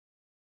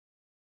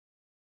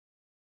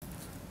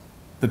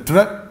The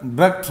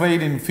drug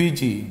trade in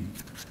Fiji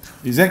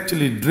is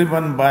actually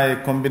driven by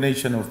a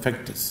combination of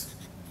factors,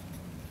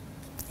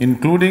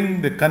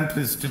 including the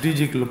country's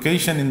strategic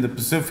location in the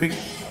Pacific.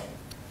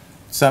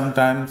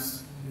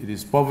 Sometimes it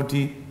is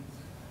poverty,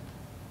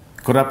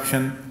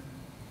 corruption,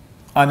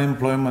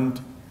 unemployment,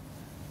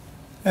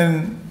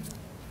 and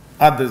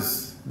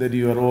others that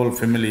you are all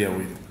familiar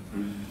with.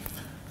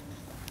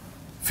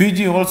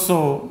 Fiji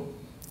also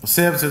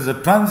serves as a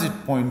transit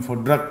point for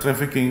drug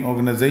trafficking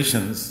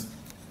organizations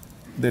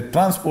that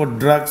transport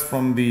drugs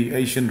from the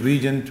Asian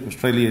region to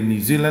Australia and New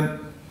Zealand,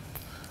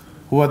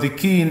 who are the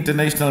key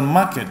international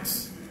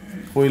markets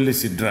for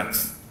illicit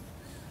drugs.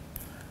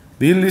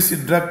 The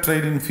illicit drug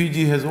trade in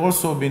Fiji has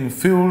also been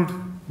fueled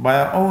by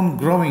our own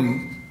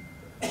growing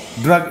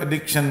drug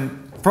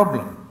addiction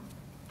problem,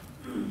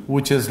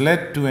 which has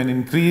led to an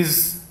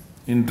increase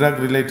in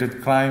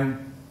drug-related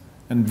crime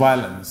and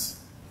violence.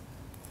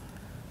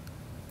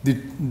 The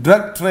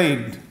drug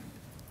trade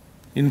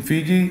in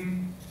Fiji,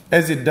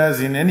 as it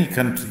does in any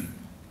country,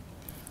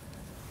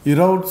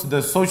 erodes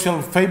the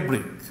social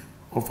fabric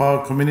of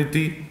our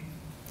community,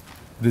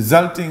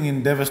 resulting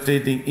in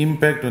devastating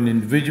impact on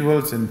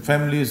individuals and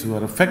families who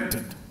are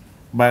affected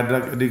by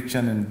drug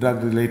addiction and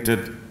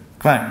drug-related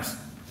crimes.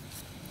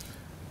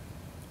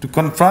 To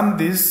confront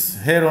this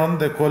head-on,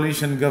 the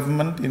coalition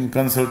government, in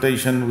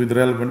consultation with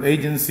relevant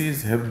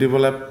agencies, have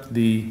developed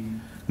the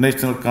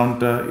National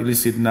Counter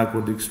Illicit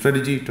Narcotics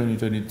Strategy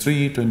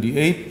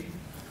 2023-28,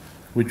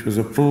 which was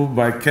approved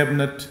by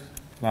Cabinet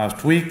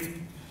last week,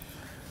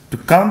 to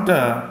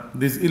counter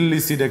these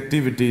illicit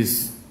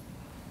activities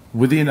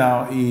within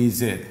our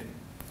EEZ,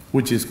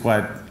 which is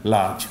quite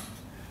large.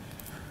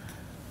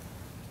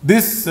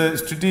 This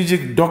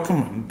strategic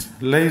document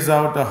lays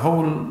out a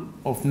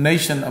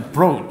whole-of-nation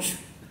approach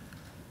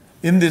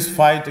in this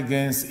fight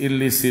against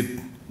illicit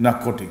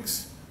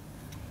narcotics.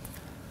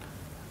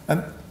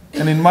 And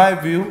in my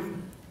view,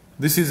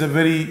 this is a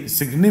very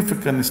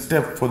significant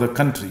step for the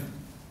country,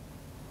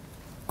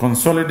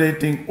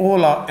 consolidating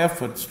all our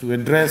efforts to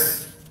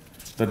address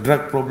the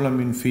drug problem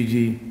in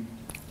Fiji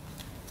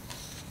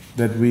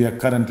that we are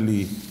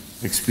currently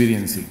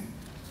experiencing.